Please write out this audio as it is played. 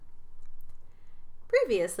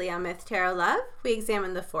Previously on Myth Tarot Love, we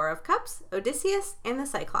examined the Four of Cups, Odysseus, and the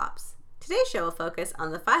Cyclops. Today's show will focus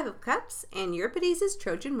on the Five of Cups and Euripides'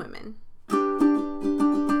 Trojan women. Myth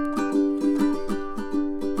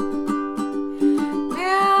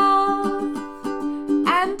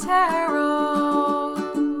and Tarot,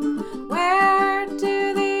 where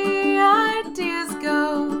do the ideas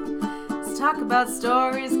go? Let's talk about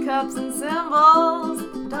stories, cups, and symbols,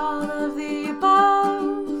 and all of the above.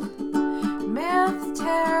 Myth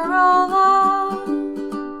Tarot Love.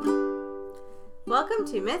 Welcome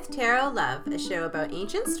to Myth Tarot Love, a show about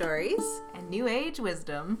ancient stories And New Age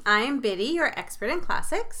wisdom. I'm Biddy, your expert in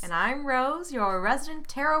classics. And I'm Rose, your resident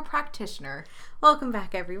tarot practitioner. Welcome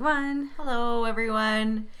back, everyone. Hello,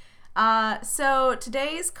 everyone. So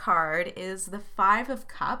today's card is the Five of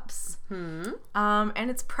Cups. And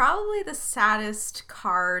it's probably the saddest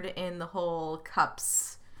card in the whole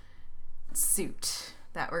Cups suit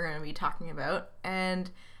that we're going to be talking about.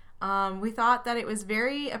 And we thought that it was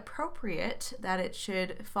very appropriate that it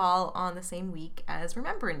should fall on the same week as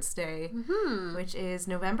Remembrance Day, which is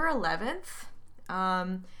November 11th.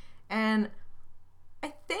 And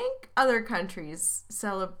I think other countries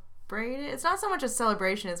celebrate it. It's not so much a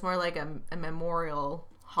celebration, it's more like a memorial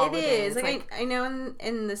holiday. It is. Like I know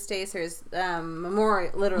in the States there's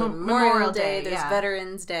Memorial Day, there's yeah.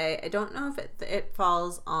 Veterans Day. I don't know if it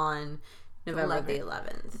falls on November the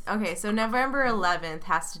 11th. Okay, so November 11th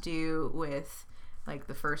has to do with like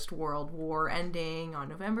the First World War ending on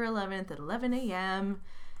November 11th at 11 a.m.,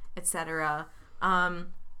 etc. And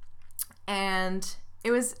it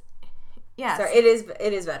was, yeah. Sorry, it is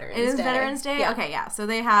Veterans Day. It is Veterans Day? Yeah. Okay, yeah. So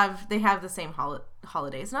they have the same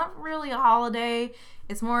holiday. It's not really a holiday.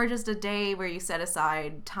 It's more just a day where you set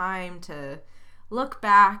aside time to look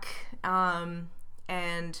back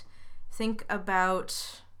and think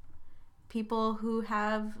about people who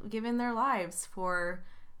have given their lives for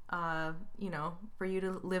for you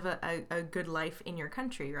to live a good life in your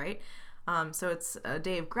country, right? So it's a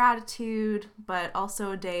day of gratitude, but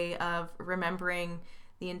also a day of remembering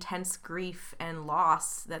the intense grief and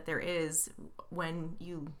loss that there is when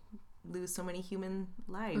you lose so many human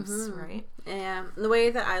lives, right? Yeah. The way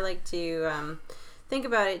that I like to think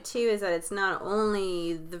about it too is that it's not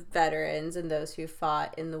only the veterans and those who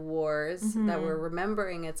fought in the wars that we're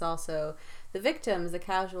remembering, it's also the victims, the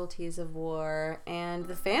casualties of war, and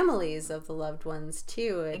the families of the loved ones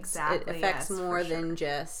too. Exactly. It affects yes, more for sure. than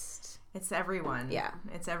just... It's everyone. Yeah.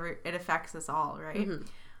 It affects us all, right?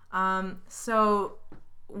 So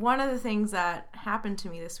one of the things that happened to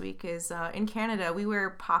me this week is in Canada we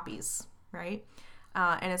wear poppies, right?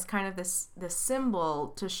 And it's kind of this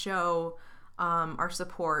symbol to show our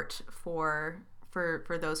support for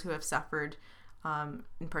those who have suffered,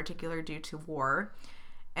 in particular due to war.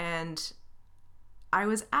 And I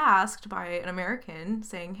was asked by an American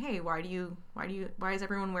saying, "Hey, why is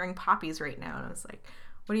everyone wearing poppies right now?" And I was like,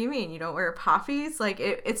 "What do you mean? You don't wear poppies?" Like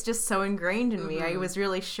it's just so ingrained in me. I was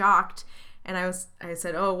really shocked, and I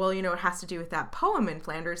said, "Oh, well, it has to do with that poem in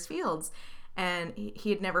Flanders Fields," and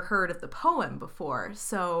he had never heard of the poem before.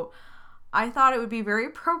 So I thought it would be very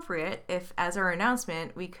appropriate if, as our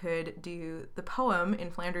announcement, we could do the poem in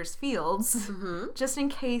Flanders Fields, just in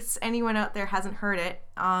case anyone out there hasn't heard it.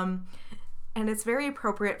 And it's very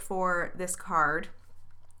appropriate for this card,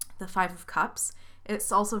 the Five of Cups.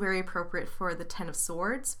 It's also very appropriate for the Ten of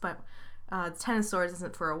Swords, but the Ten of Swords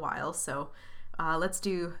isn't for a while, so let's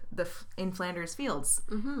do the in Flanders Fields,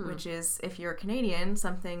 which is, if you're a Canadian,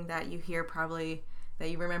 something that you hear probably, that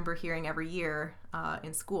you remember hearing every year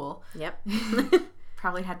in school. Yep.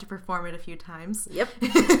 Probably had to perform it a few times. Yep.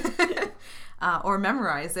 Or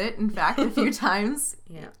memorize it, in fact, a few times.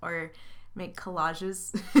 Yeah. Or make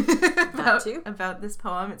collages too. about this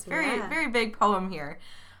poem. It's very, Yeah. very big poem here.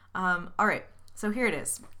 All right, so here it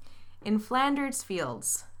is. In Flanders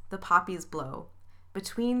Fields, the poppies blow,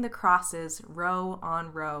 between the crosses, row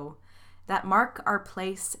on row, that mark our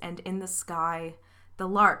place, and in the sky, the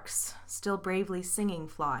larks, still bravely singing,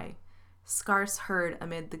 fly, scarce heard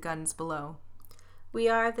amid the guns below. We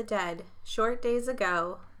are the dead. Short days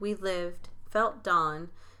ago, we lived, felt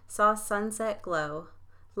dawn, saw sunset glow,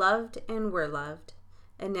 loved and were loved,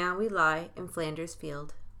 and now we lie in Flanders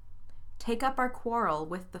Field. Take up our quarrel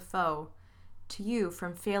with the foe, to you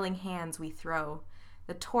from failing hands we throw.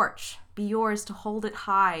 The torch, be yours to hold it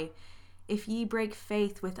high. If ye break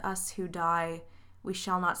faith with us who die, we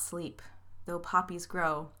shall not sleep, though poppies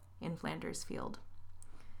grow in Flanders Field.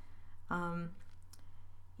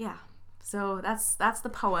 Yeah, so that's the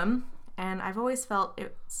poem, and I've always felt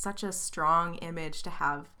it's such a strong image to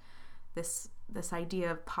have this idea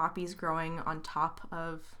of poppies growing on top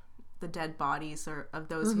of the dead bodies of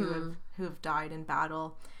those who have died in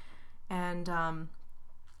battle. And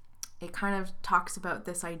it kind of talks about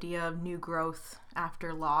this idea of new growth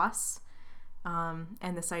after loss,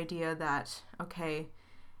 and this idea that, okay,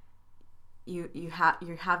 you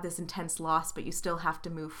have this intense loss, but you still have to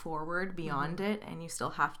move forward beyond it, and you still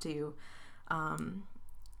have to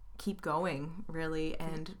keep going, really,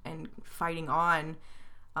 and fighting on,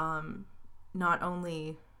 not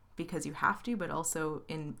only because you have to, but also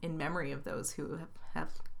in memory of those who have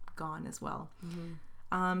gone as well.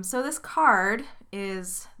 So this card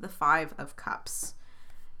is the Five of Cups.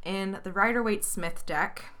 In the Rider-Waite-Smith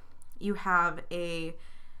deck, you have a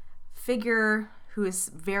figure who is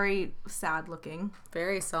very sad looking.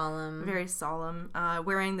 Very solemn. Very solemn.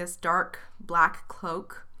 Wearing this dark black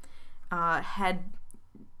cloak. Head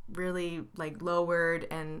really like lowered,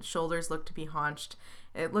 and shoulders look to be haunched.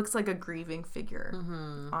 It looks like a grieving figure,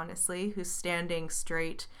 honestly, who's standing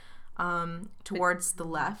straight towards the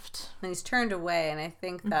left. And he's turned away, and I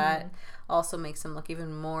think that also makes him look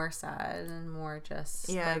even more sad and more just...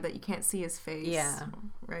 Yeah, that you can't see his face. Yeah.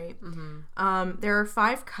 Right? There are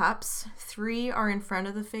 5 cups. 3 are in front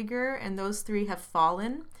of the figure, and those 3 have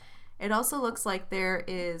fallen. It also looks like there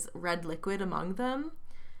is red liquid among them.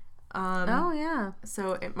 Oh, yeah.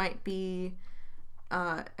 So it might be...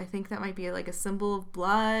 I think that might be like a symbol of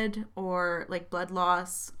blood or like blood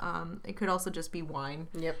loss. It could also just be wine.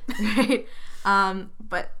 Yep. Right?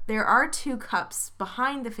 But there are 2 cups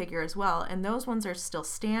behind the figure as well, and those ones are still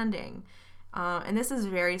standing. And this is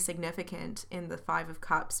very significant in the 5 of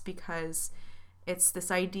Cups, because it's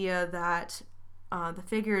this idea that the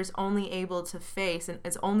figure is only able to face and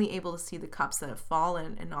is only able to see the cups that have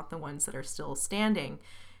fallen and not the ones that are still standing.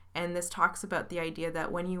 And this talks about the idea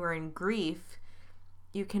that when you are in grief,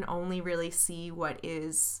 you can only really see what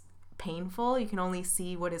is painful. You can only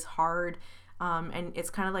see what is hard. And it's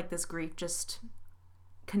kind of like this grief just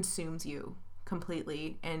consumes you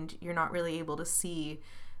completely, and you're not really able to see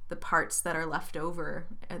the parts that are left over.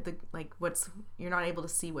 You're not able to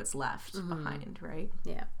see what's left behind, right?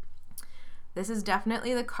 Yeah. This is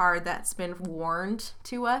definitely the card that's been warned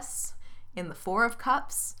to us in the 4 of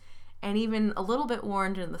Cups, and even a little bit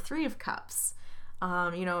warned in the 3 of Cups.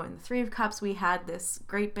 In the 3 of Cups, we had this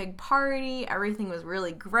great big party. Everything was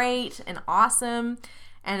really great and awesome.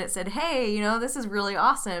 And it said, hey, this is really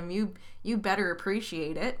awesome. You better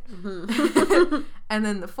appreciate it. And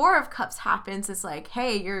then the 4 of Cups happens. It's like,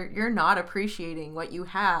 hey, you're not appreciating what you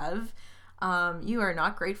have. You are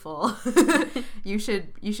not grateful. You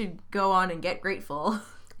should go on and get grateful.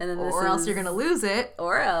 And then else you're gonna lose it.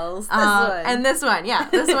 Or else. This one. And this one, yeah.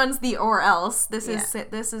 This one's the or else. This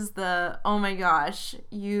is the, oh my gosh,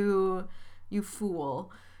 you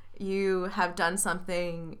fool. You have done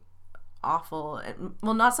something awful.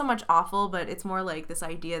 Well, not so much awful, but it's more like this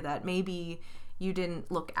idea that maybe you didn't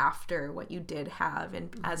look after what you did have,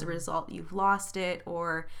 and as a result you've lost it,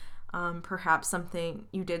 or perhaps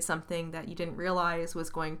you did something that you didn't realize was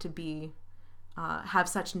going to be have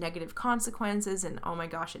such negative consequences, and oh my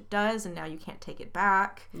gosh, it does, and now you can't take it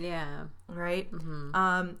back. Yeah. Right?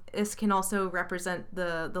 This can also represent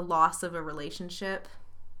the loss of a relationship,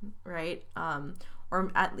 right?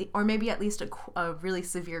 Or maybe at least a really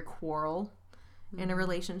severe quarrel in a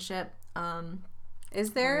relationship.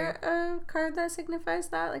 Is there a card that signifies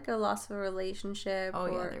that, like a loss of a relationship? Oh,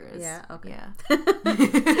 yeah, there is. Yeah, okay. Yeah.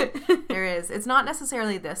 There is. It's not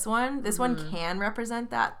necessarily this one. This one can represent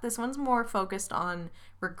that. This one's more focused on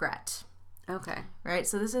regret. Okay. Right?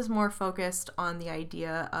 So this is more focused on the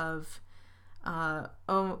idea of,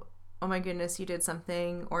 oh my goodness, you did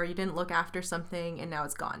something, or you didn't look after something, and now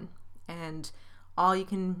it's gone. And all you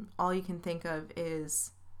can think of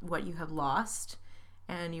is what you have lost.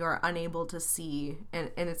 And you are unable to see,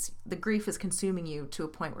 and it's the grief is consuming you to a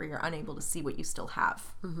point where you're unable to see what you still have.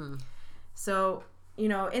 So,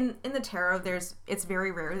 in the tarot, it's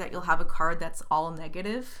very rare that you'll have a card that's all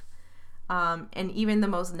negative. And even the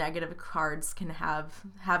most negative cards can have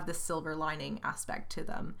this silver lining aspect to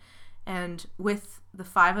them. And with the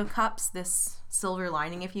 5 of Cups, this silver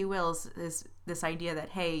lining, if you will, is this idea that,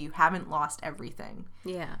 hey, you haven't lost everything.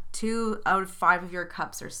 Yeah. 2 out of 5 of your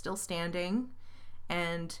cups are still standing,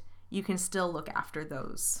 and you can still look after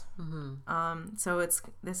those. So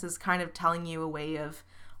this is kind of telling you a way of,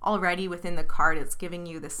 already within the card, it's giving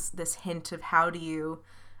you this hint of how do you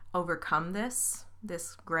overcome this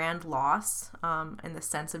grand loss, and the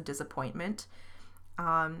sense of disappointment.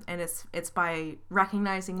 And it's by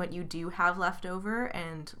recognizing what you do have left over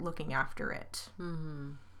and looking after it.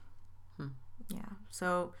 Yeah.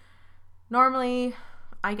 So normally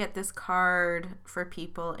I get this card for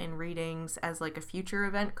people in readings as like a future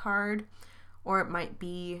event card, or it might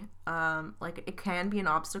be like it can be an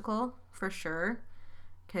obstacle for sure,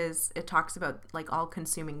 because it talks about like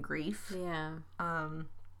all-consuming grief. Yeah.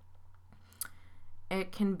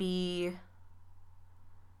 It can be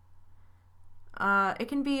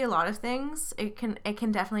a lot of things. It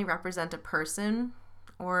can definitely represent a person,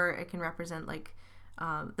 or it can represent like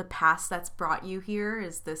the past that's brought you here,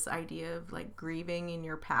 is this idea of like grieving in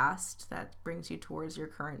your past that brings you towards your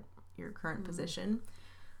current position.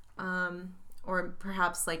 Or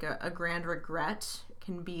perhaps like a grand regret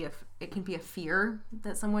can be a fear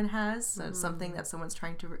that someone has, so something that someone's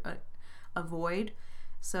trying to avoid.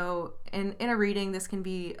 So in a reading, this can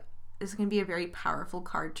be a very powerful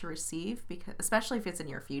card to receive, because especially if it's in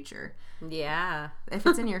your future. Yeah. If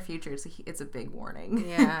it's in your future, it's a big warning.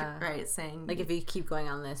 Yeah. Right? It's saying like if you keep going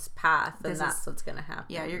on this path, then that's what's going to happen.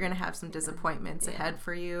 Yeah, you're going to have some disappointments ahead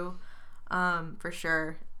for you. For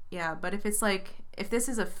sure. Yeah, but if it's like, if this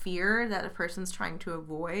is a fear that a person's trying to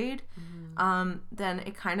avoid, then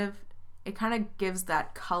it kind of gives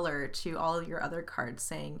that color to all of your other cards,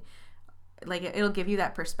 saying, like, it'll give you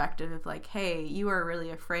that perspective of like, hey, you are really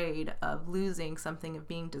afraid of losing something, of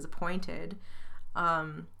being disappointed.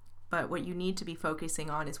 But what you need to be focusing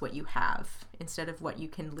on is what you have instead of what you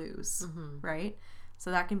can lose, right?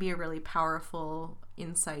 So that can be a really powerful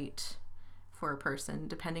insight for a person,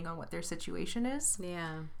 depending on what their situation is.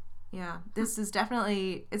 Yeah, this is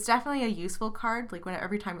definitely a useful card. Like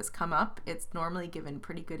every time it's come up, it's normally given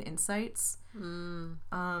pretty good insights.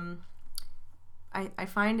 I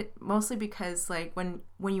find it mostly because like when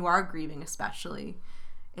you are grieving, especially,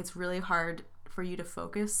 it's really hard for you to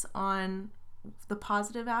focus on the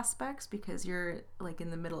positive aspects because you're like in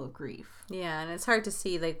the middle of grief. Yeah, and it's hard to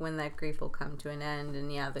see like when that grief will come to an end, and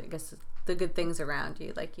I guess the good things around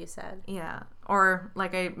you, like you said. Yeah. Or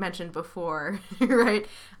like I mentioned before, right?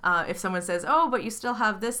 If someone says, oh, but you still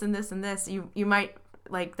have this and this and this, you might,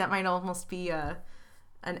 like, that might almost be an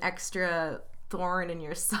extra thorn in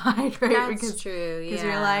your side, right? That's true, Because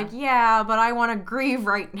you're like, yeah, but I want to grieve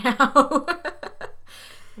right now.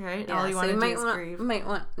 Right? Yeah, all you want to do is grieve. You might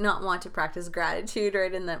not want to practice gratitude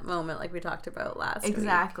right in that moment, like we talked about last week.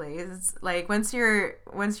 Exactly. It's like once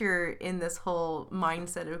you're in this whole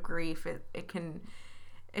mindset of grief, it can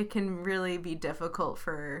really be difficult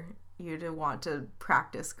for you to want to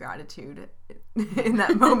practice gratitude in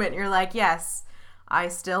that moment. You're like, yes, I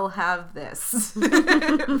still have this,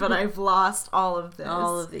 but I've lost all of this.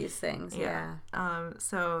 All of these things, yeah.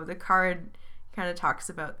 So the card kind of talks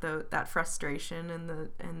about that frustration and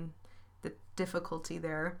the difficulty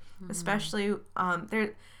there, especially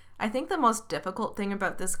I think the most difficult thing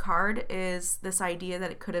about this card is this idea that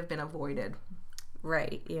it could have been avoided.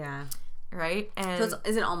 Right. Yeah. Right. And so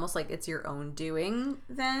is it almost like it's your own doing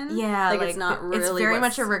then? Yeah. Like it's not really. It's very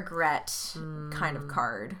much a regret kind of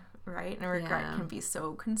card, right? And a regret can be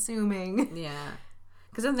so consuming. Yeah.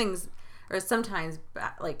 Because some things, or sometimes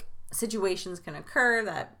like situations can occur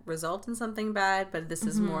that result in something bad, but this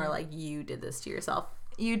is more like you did this to yourself.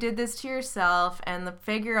 You did this to yourself, and the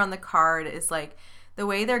figure on the card is like, the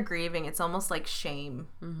way they're grieving, it's almost like shame,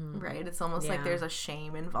 right? It's almost like there's a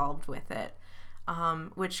shame involved with it,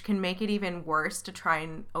 which can make it even worse to try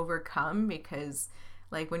and overcome, because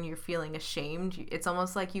like when you're feeling ashamed, it's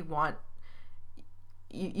almost like you want,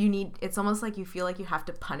 you need, it's almost like you feel like you have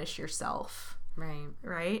to punish yourself.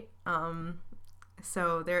 Right?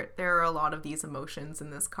 So there are a lot of these emotions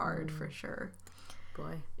in this card for sure.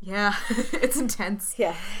 Boy. Yeah, it's intense.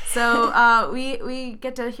 Yeah. So we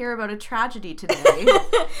get to hear about a tragedy today.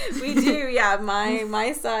 We do, yeah.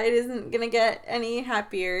 My side isn't gonna get any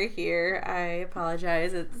happier here. I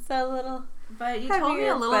apologize. It's a little. But you told me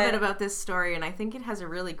a little bit about this story, and I think it has a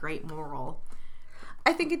really great moral.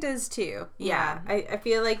 I think it does too. Yeah. I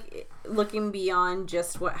feel like looking beyond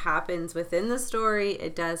just what happens within the story,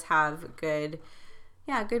 it does have good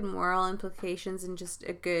moral implications and just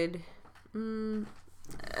a good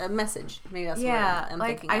a message. Maybe that's what I'm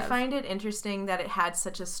thinking of. I find it interesting that it had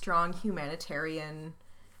such a strong humanitarian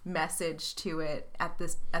message to it at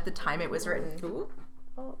the time it was written. Ooh.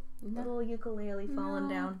 Oh, little ukulele falling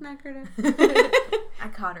down. Not Gerda. I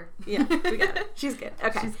caught her. Yeah, we got it. She's good.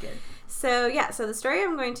 Okay. She's good. So the story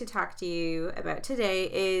I'm going to talk to you about today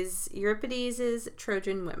is Euripides'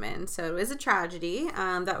 Trojan Women. So it was a tragedy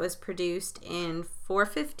that was produced in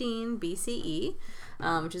 415 BCE,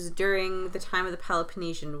 which is during the time of the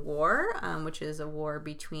Peloponnesian War, which is a war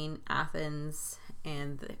between Athens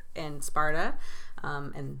and Sparta,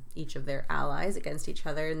 and each of their allies against each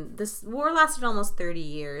other. And this war lasted almost 30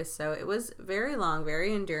 years, so it was very long,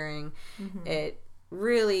 very enduring. It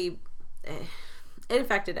really it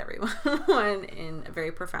affected everyone in a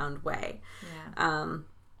very profound way.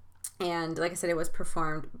 And like I said, it was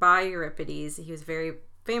performed by Euripides. He was a very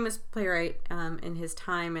famous playwright in his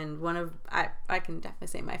time, and one of, I can definitely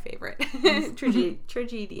say my favorite,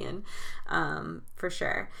 tragedian, for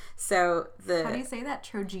sure. So how do you say that?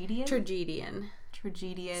 Tragedian?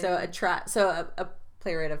 Tragedian. So a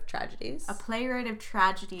playwright of tragedies. A playwright of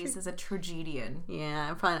tragedies is a tragedian. Yeah,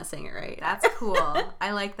 I'm probably not saying it right. That's cool.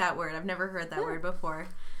 I like that word. I've never heard that word before.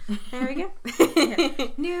 There we go. Yeah.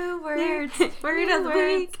 New words. Word of the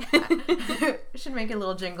week. Should make a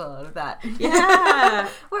little jingle out of that. Yeah.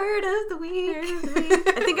 Word of the week.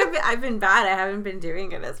 I think I've been bad. I haven't been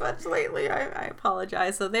doing it as much lately. I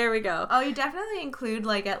apologize. So there we go. Oh, you definitely include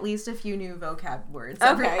like at least a few new vocab words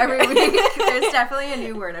every week. There's definitely a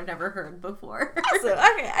new word I've never heard before. So,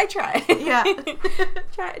 okay, I try. Yeah.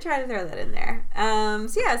 try to throw that in there.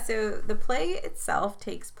 So the play itself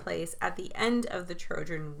takes place at the end of the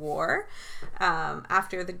Trojan War,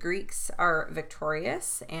 after the Greeks are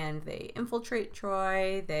victorious and they infiltrate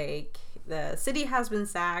Troy. The city has been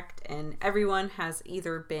sacked and everyone has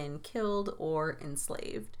either been killed or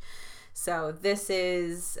enslaved. So this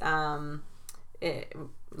is last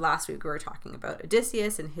week we were talking about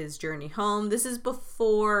Odysseus and his journey home. This is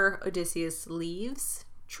before Odysseus leaves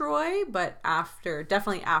Troy, but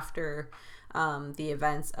definitely after the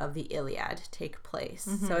events of the Iliad take place.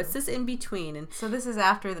 Mm-hmm. So it's this in between. And so this is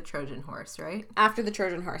after the Trojan horse, right? After the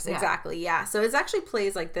Trojan horse, yeah. Exactly. Yeah. So it's actually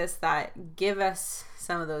plays like this that give us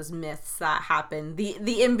some of those myths that happen,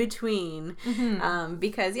 the in between, mm-hmm.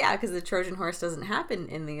 Because the Trojan horse doesn't happen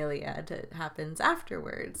in the Iliad; it happens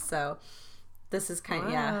afterwards. So this is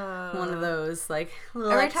kind of one of those like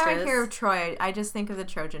little every extras. Time I hear of Troy, I just think of the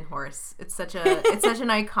Trojan horse. It's such an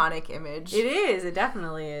iconic image. It is. It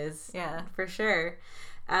definitely is. Yeah, for sure.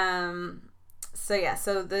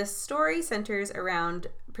 So the story centers around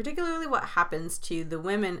particularly what happens to the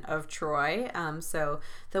women of Troy. So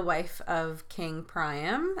the wife of King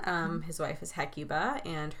Priam, his wife is Hecuba,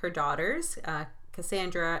 and her daughters,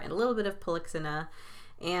 Cassandra and a little bit of Polyxena,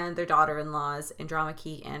 and their daughter-in-laws,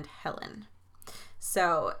 Andromache and Helen.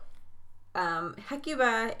 So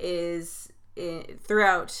Hecuba is,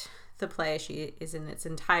 throughout the play, she is in its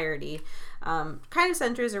entirety, kind of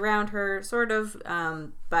centers around her, sort of,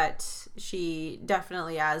 but she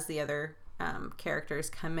definitely, as the other characters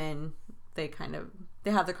come in, they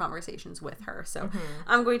have the conversations with her. So mm-hmm.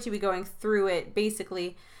 I'm going to be going through it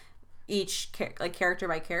basically each character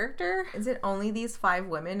by character. Is it only these 5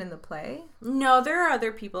 women in the play? No, there are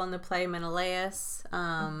other people in the play. Menelaus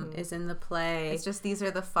mm-hmm. is in the play. It's just these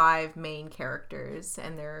are the 5 main characters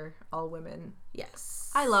and they're all women.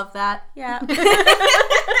 Yes. I love that. Yeah.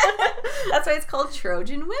 That's why it's called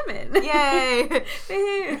Trojan Women. Yay.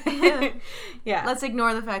 Yeah. Let's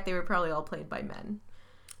ignore the fact they were probably all played by men.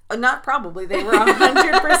 Not probably. They were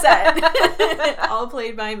 100% all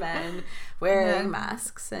played by men wearing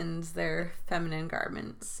masks and their feminine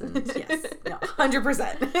garments. And yes,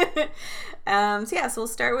 100%. So we'll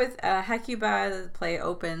start with Hecuba. The play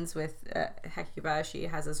opens with Hecuba. She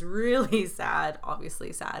has this really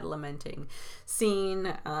obviously sad, lamenting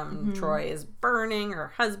scene. Mm-hmm. Troy is burning.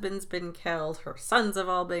 Her husband's been killed. Her sons have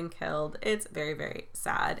all been killed. It's very, very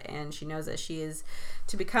sad. And she knows that she is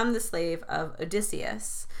to become the slave of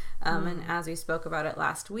Odysseus. And as we spoke about it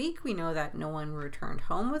last week, we know that no one returned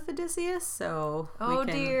home with Odysseus, so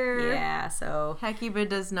dear. Yeah, so Hecuba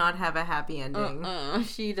does not have a happy ending.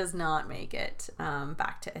 She does not make it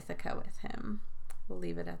back to Ithaca with him. We'll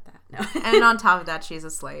leave it at that. No. And on top of that, she's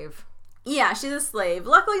a slave. Yeah, she's a slave.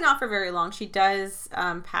 Luckily not for very long. She does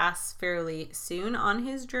pass fairly soon on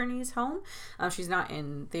his journeys home. She's not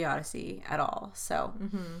in the Odyssey at all, so...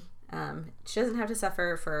 Mm-hmm. She doesn't have to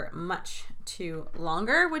suffer for much too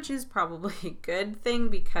longer, which is probably a good thing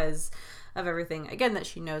because of everything, again, that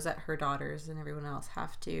she knows that her daughters and everyone else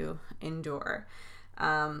have to endure.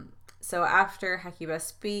 So after Hecuba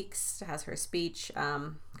has her speech,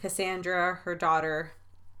 Cassandra, her daughter,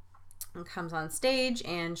 comes on stage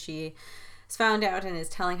and she is found out and is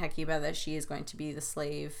telling Hecuba that she is going to be the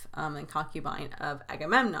slave and concubine of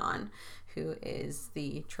Agamemnon, who is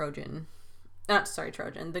the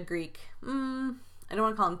the Greek, I don't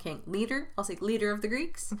want to call him king, leader. I'll say leader of the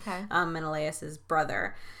Greeks. Okay. Menelaus'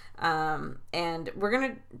 brother. And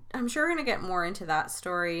I'm sure we're going to get more into that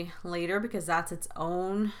story later because that's its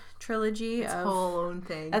own trilogy. Its whole own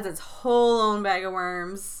thing. That's its whole own bag of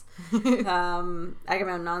worms.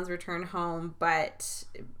 Agamemnon's return home, but...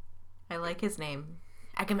 I like his name.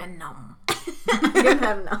 Agamemnon.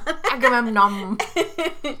 Agamemnon. Agamemnon.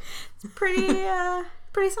 It's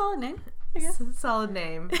pretty solid name. I guess. Solid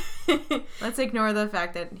name. Let's ignore the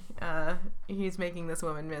fact that he's making this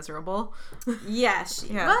woman miserable. Yeah.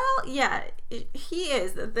 Well, yeah, he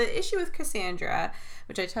is. The issue with Cassandra,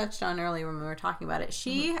 which I touched on earlier when we were talking about it,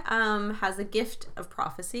 she has a gift of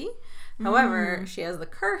prophecy. However, she has the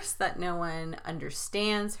curse that no one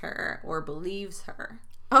understands her or believes her.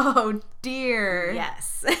 Oh, dear.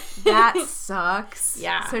 Yes. That sucks.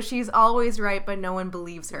 Yeah. So she's always right, but no one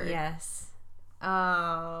believes her. Yes.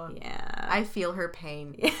 Oh. Yeah. I feel her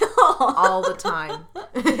pain all the time.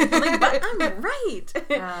 Like, but I'm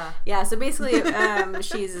right. Yeah, so basically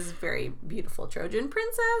she's this very beautiful Trojan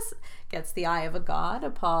princess, gets the eye of a god,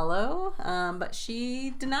 Apollo, but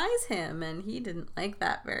she denies him, and he didn't like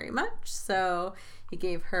that very much. So he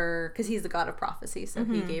gave her, because he's the god of prophecy, so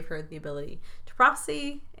he gave her the ability to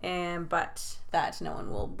prophesy, but that no one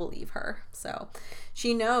will believe her. So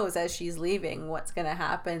she knows as she's leaving what's going to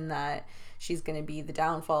happen, that she's going to be the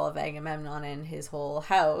downfall of Agamemnon and his whole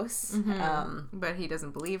house. But he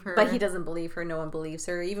doesn't believe her. But he doesn't believe her. No one believes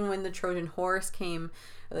her. Even when the Trojan horse came,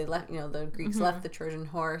 or they left, the Greeks left the Trojan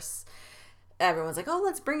horse, everyone's like, oh,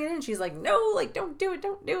 let's bring it in. She's like, no, like, don't do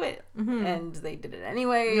it. And they did it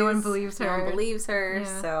anyway. No one believes her. No one believes her.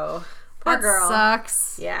 Yeah. So, poor girl.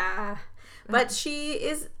 Sucks. Yeah. But she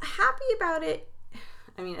is happy about it.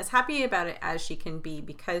 I mean, as happy about it as she can be,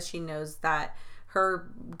 because she knows that her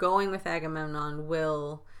going with Agamemnon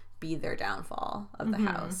will be their downfall of the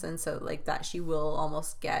house. And so, like, that she will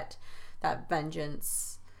almost get that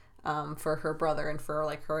vengeance for her brother and for,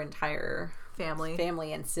 like, her entire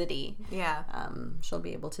family and city. Yeah. She'll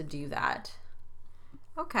be able to do that.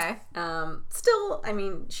 Okay. Still, I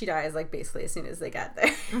mean, she dies, like, basically as soon as they get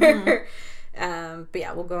there. But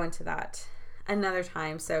yeah, we'll go into that another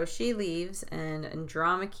time. So she leaves, and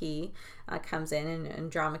Andromache comes in, and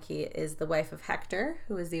Andromache is the wife of Hector,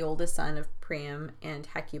 who is the oldest son of Priam and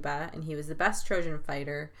Hecuba, and he was the best Trojan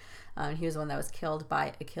fighter. He was the one that was killed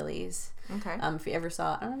by Achilles. Okay. If you ever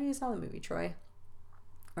saw, I don't know if you saw the movie Troy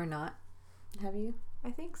or not. Have you?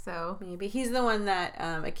 I think so. Maybe. He's the one that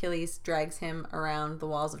Achilles drags him around the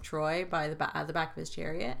walls of Troy by the back of his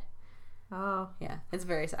chariot. Oh. Yeah, it's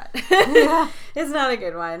very sad. Yeah. It's not a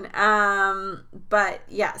good one. But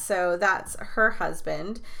yeah, so that's her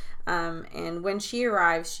husband. And when she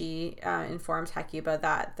arrives, she informs Hecuba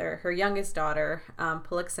that her youngest daughter,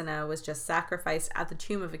 Polyxena, was just sacrificed at the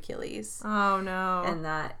tomb of Achilles. Oh, no. And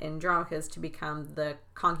that Andromache is to become the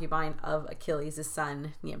concubine of Achilles'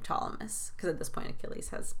 son, Neoptolemus. Because at this point,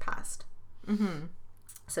 Achilles has passed.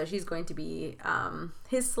 So she's going to be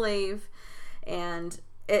his slave. And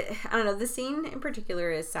I don't know, the scene in particular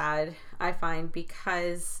is sad, I find,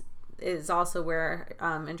 because it is also where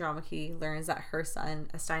Andromache learns that her son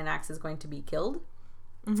Astyanax is going to be killed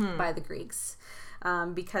by the Greeks,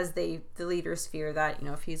 because the leaders fear that,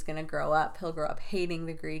 if he's going to grow up, he'll grow up hating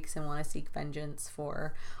the Greeks and want to seek vengeance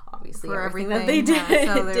for obviously everything that they did.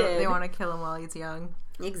 Yeah, so they want to kill him while he's young.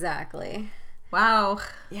 Exactly. Wow.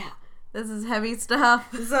 Yeah. This is heavy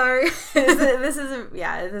stuff. Sorry. This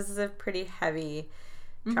is a pretty heavy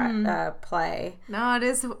play. No, it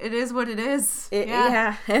is what it is.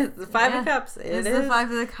 It's the Five of Cups. It's the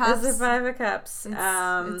Five of Cups. It's the Five of Cups.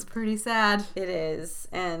 It's pretty sad. It is.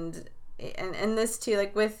 And this too,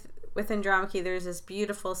 like with Andromache, there's this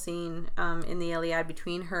beautiful scene in the Iliad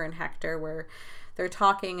between her and Hector where they're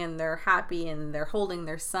talking and they're happy and they're holding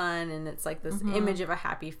their son, and it's like this image of a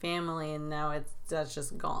happy family, and now that's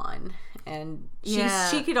just gone. And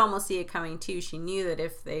she could almost see it coming too. She knew that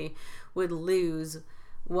if they would lose,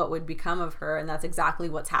 what would become of her, and that's exactly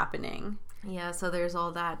what's happening. Yeah, so there's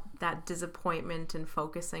all that disappointment and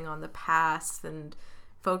focusing on the past and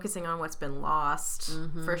focusing on what's been lost,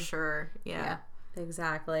 for sure. Yeah,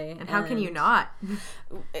 exactly. And how can you not?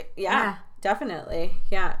 Yeah, definitely.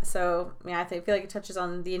 Yeah, so I feel like it touches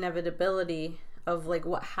on the inevitability of like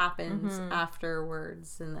what happens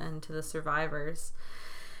afterwards and then to the survivors.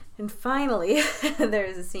 And finally,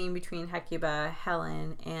 there's a scene between Hecuba,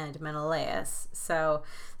 Helen, and Menelaus. So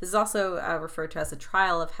this is also referred to as the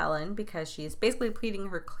trial of Helen, because she's basically pleading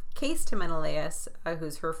her case to Menelaus,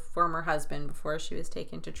 who's her former husband before she was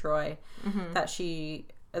taken to Troy, that he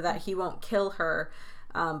won't kill her,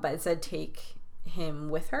 but instead take him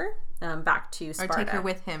with her back to Sparta. Or take her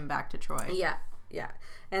with him back to Troy. Yeah.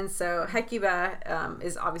 And so Hecuba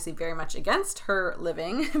is obviously very much against her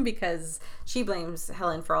living because she blames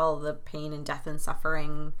Helen for all the pain and death and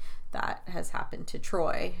suffering that has happened to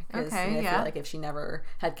Troy. Because I feel like if she never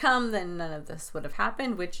had come, then none of this would have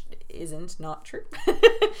happened, which isn't not true.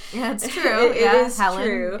 Yeah, it's true. It is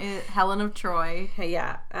true. Helen of Troy.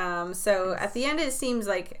 Yeah. So at the end, it seems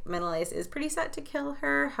like Menelaus is pretty set to kill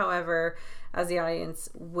her. However, as the audience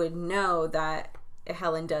would know, that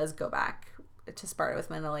Helen does go back to Sparta with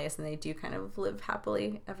Menelaus, and they do kind of live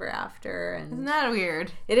happily ever after. And isn't that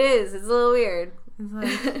weird? It is. It's a little weird.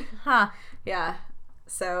 It's like, huh. Yeah.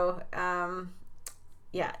 So,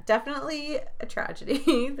 yeah, definitely a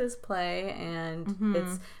tragedy, this play, and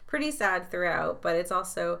it's pretty sad throughout, but it's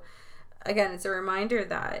also, again, it's a reminder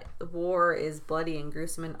that war is bloody and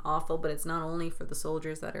gruesome and awful, but it's not only for the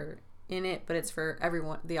soldiers that are in it, but it's for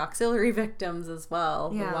everyone, the auxiliary victims as well,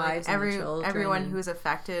 the wives and the children. Everyone who's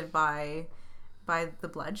affected by the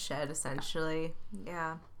bloodshed, essentially.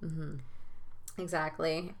 Yeah. Mm-hmm.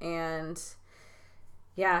 Exactly. And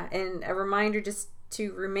yeah, and a reminder just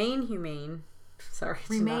to remain humane. Sorry.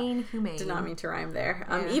 Remain humane. Did not mean to rhyme there.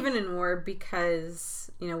 Even in war, because,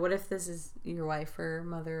 what if this is your wife or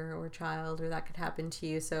mother or child, or that could happen to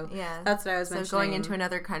you. So that's what I was mentioning. So going into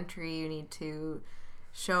another country, you need to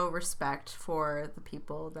show respect for the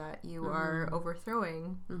people that you are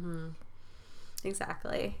overthrowing. Mm-hmm.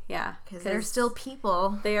 Exactly. Yeah. Because they're still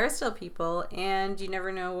people. They are still people, and you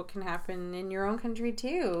never know what can happen in your own country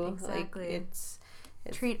too. Exactly. Like, it's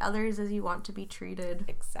treat others as you want to be treated.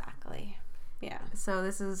 Exactly. Yeah. So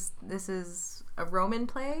this is a Roman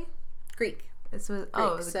play? Greek. This was Greek.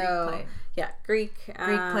 It was a Greek play. Yeah, Greek.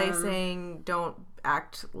 Greek play saying don't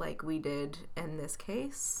act like we did in this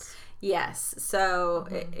case. Yes. So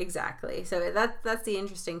exactly. So that's the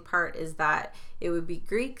interesting part, is that it would be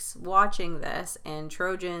Greeks watching this, and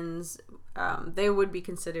Trojans, they would be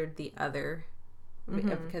considered the other.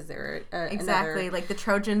 Because they're exactly like the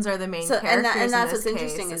Trojans are the main characters, and that's what's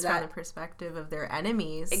interesting, is that from the perspective of their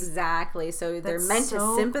enemies. Exactly. So they're meant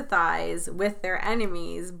to sympathize with their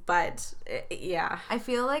enemies, but I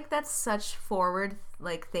feel like that's such forward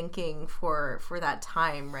thinking for that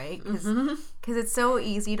time, right? Because it's so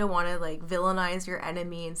easy to want to villainize your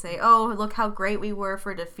enemy and say, oh, look how great we were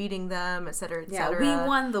for defeating them, etc., etc. We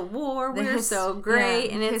won the war, we're so great.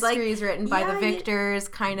 And it's history is written by the victors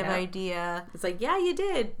kind of idea. It's like, yeah, you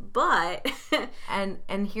did, but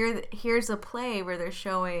and here's a play where they're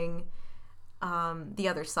showing the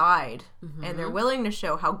other side, and they're willing to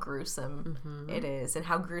show how gruesome it is and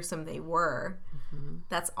how gruesome they were.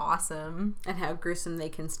 That's awesome. And how gruesome they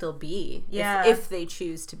can still be if they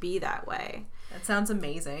choose to be that way. That sounds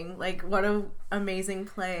amazing. What a amazing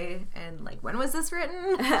play. And when was this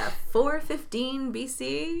written? 415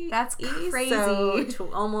 BC. That's crazy. So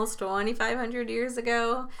almost 2,500 years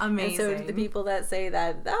ago. Amazing. And so the people that say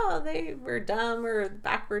that, they were dumb or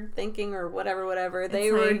backward thinking or whatever,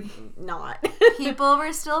 they were not. People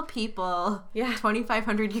were still people. Yeah.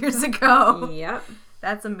 2,500 years ago. Yep.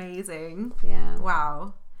 That's amazing. Yeah.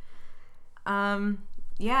 Wow.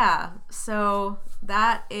 Yeah. So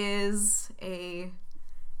that is a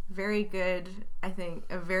very good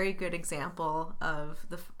example of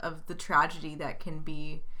the tragedy that can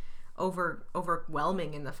be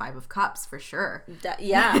overwhelming in the Five of Cups, for sure.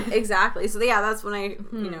 Yeah, exactly. So that's when I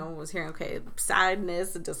was hearing,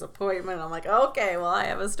 sadness and disappointment. I'm like, okay, well, I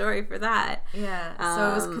have a story for that. Yeah.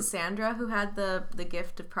 So it was Cassandra who had the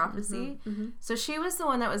gift of prophecy. So she was the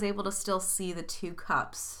one that was able to still see the two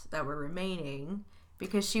cups that were remaining,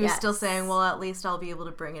 because she was still saying, well, at least I'll be able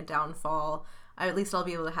to bring a downfall. At least I'll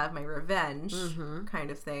be able to have my revenge, kind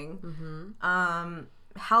of thing.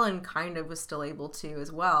 Helen kind of was still able to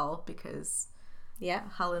as well, because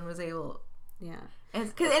Helen was able. Yeah.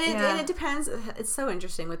 And it depends. It's so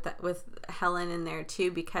interesting with Helen in there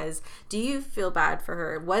too, because do you feel bad for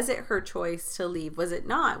her? Was it her choice to leave? Was it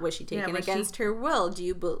not? Was she taken against her will? Do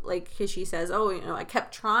you because she says, I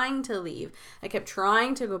kept trying to leave. I kept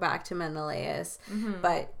trying to go back to Menelaus.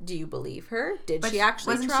 But do you believe her? Did she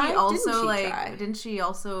actually try? She also didn't she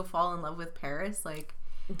also fall in love with Paris?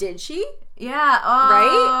 Did she? Yeah.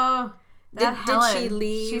 Oh, right. Did she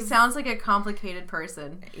leave? She sounds like a complicated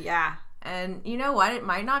person. Yeah. And you know what? It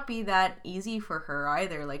might not be that easy for her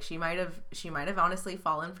either. She might have honestly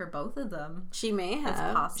fallen for both of them. She may have. It's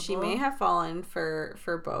possible. She may have fallen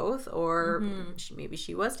for both, or maybe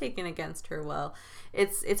she was taken against her will.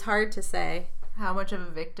 It's hard to say. How much of a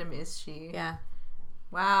victim is she? Yeah.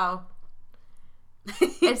 Wow.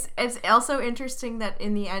 It's also interesting that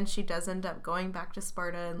in the end she does end up going back to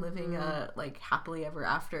Sparta and living a happily ever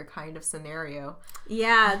after kind of scenario.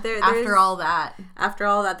 Yeah, after all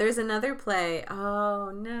that, there's another play.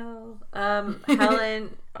 Oh no,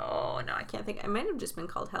 Helen. Oh no, I can't think. It might have just been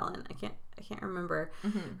called Helen. I I can't remember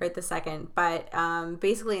right this second. But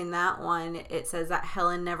basically in that one, it says that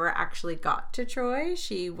Helen never actually got to Troy.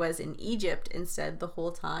 She was in Egypt instead the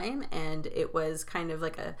whole time. And it was kind of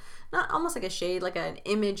like not almost like a shade, like an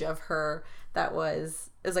image of her that was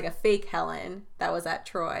like a fake Helen that was at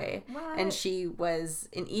Troy. What? And she was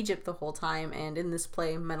in Egypt the whole time. And in this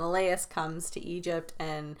play, Menelaus comes to Egypt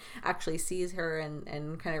and actually sees her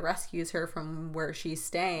and kind of rescues her from where she's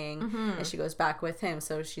staying. And she goes back with him.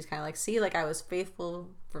 So she's kind of like, see, like I was faithful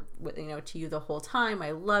to you the whole time.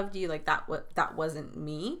 I loved you. Like that wasn't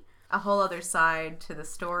me. A whole other side to the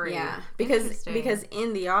story. Yeah, because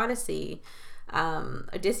in the Odyssey,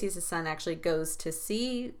 Odysseus' son actually goes to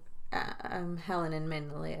see Helen and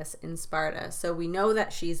Menelaus in Sparta, so we know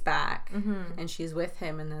that she's back and she's with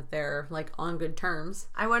him and that they're like on good terms.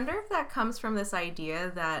 I wonder if that comes from this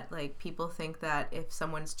idea that like people think that if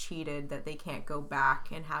someone's cheated that they can't go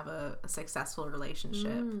back and have a successful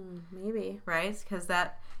relationship. Maybe, right? Because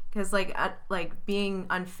like being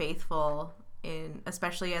unfaithful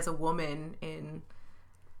especially as a woman in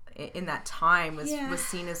that time was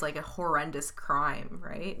seen as like a horrendous crime,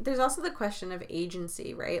 right? There's also the question of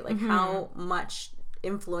agency, right? Like how much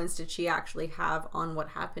influence did she actually have on what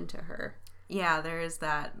happened to her? Yeah, there is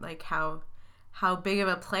that. Like how big of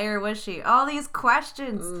a player was she? All these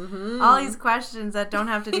questions that don't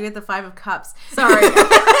have to do with the Five of Cups. Sorry.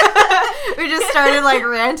 We just started like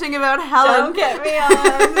ranting about Helen. Don't get me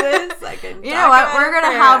on this. You know what?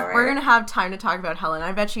 We're gonna have time to talk about Helen.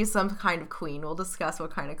 I bet she's some kind of queen. We'll discuss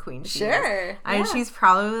what kind of queen she is. Sure. And she's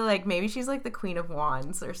probably like, maybe she's like the Queen of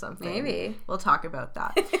Wands or something. Maybe. We'll talk about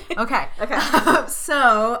that. Okay.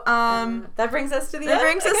 So that brings us to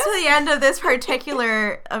the end of this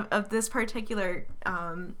particular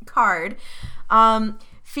card.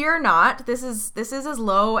 Fear not. This is as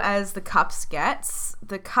low as the Cups gets.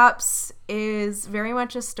 The Cups is very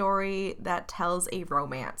much a story that tells a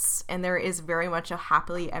romance, and there is very much a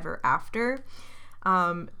happily ever after.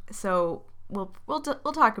 So we'll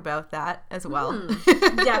talk about that as well.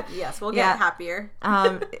 Yes, we'll get happier.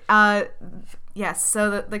 Yes.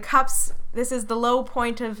 So the Cups. This is the low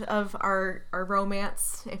point of our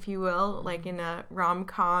romance, if you will. Like in a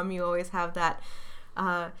rom-com, you always have that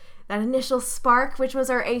initial spark, which was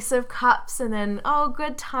our Ace of Cups, and then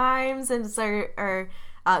good times, and it's our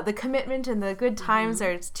the commitment, and the good times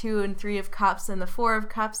are 2 and 3 of Cups, and the 4 of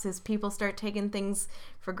Cups is people start taking things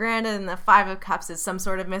for granted, and the 5 of Cups is some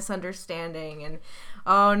sort of misunderstanding, and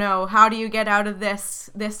oh no, how do you get out of this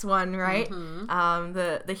one, right?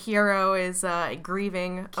 The hero is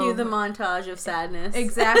grieving. Cue the montage of sadness.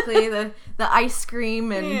 Exactly. the ice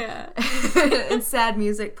cream and and sad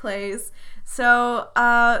music plays. So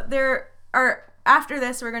after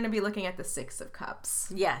this, we're going to be looking at the 6 of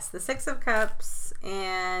Cups. Yes, the 6 of Cups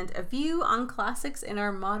and a view on classics in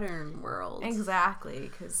our modern world. Exactly,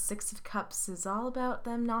 because 6 of Cups is all about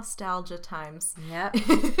them nostalgia times. Yep.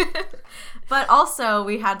 But also,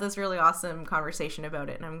 we had this really awesome conversation about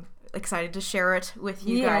it, and I'm excited to share it with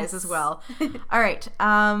you guys as well. All right.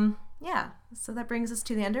 So that brings us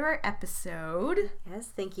to the end of our episode.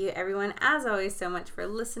 Yes, thank you everyone, as always, so much for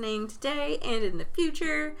listening today and in the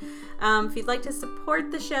future. If you'd like to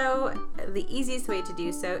support the show, the easiest way to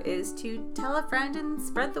do so is to tell a friend and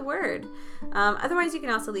spread the word. Otherwise, you can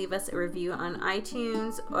also leave us a review on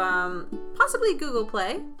iTunes, possibly Google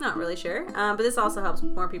Play, not really sure. But this also helps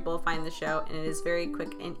more people find the show, and it is very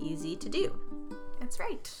quick and easy to do. That's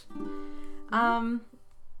right.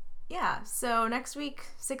 So next week,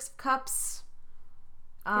 6 of Cups.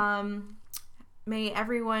 May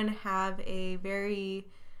everyone have a very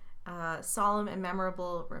solemn and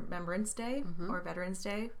memorable Remembrance Day or Veterans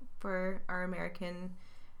Day for our American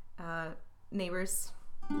neighbors.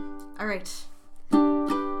 All right.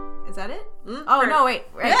 Is that it? No, wait.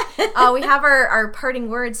 Right. We have our parting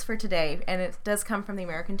words for today, and it does come from the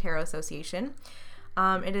American Tarot Association.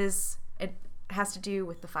 It has to do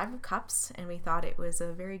with the 5 of Cups, and we thought it was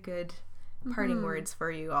a very good parting words for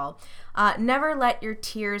you all. Never let your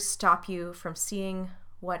tears stop you from seeing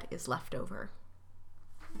what is left over.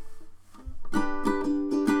 Myth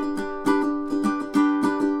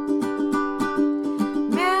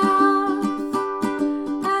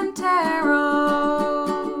and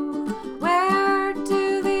tarot, where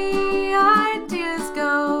do the ideas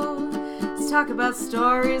go? Let's talk about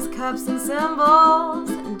stories, cups, and symbols,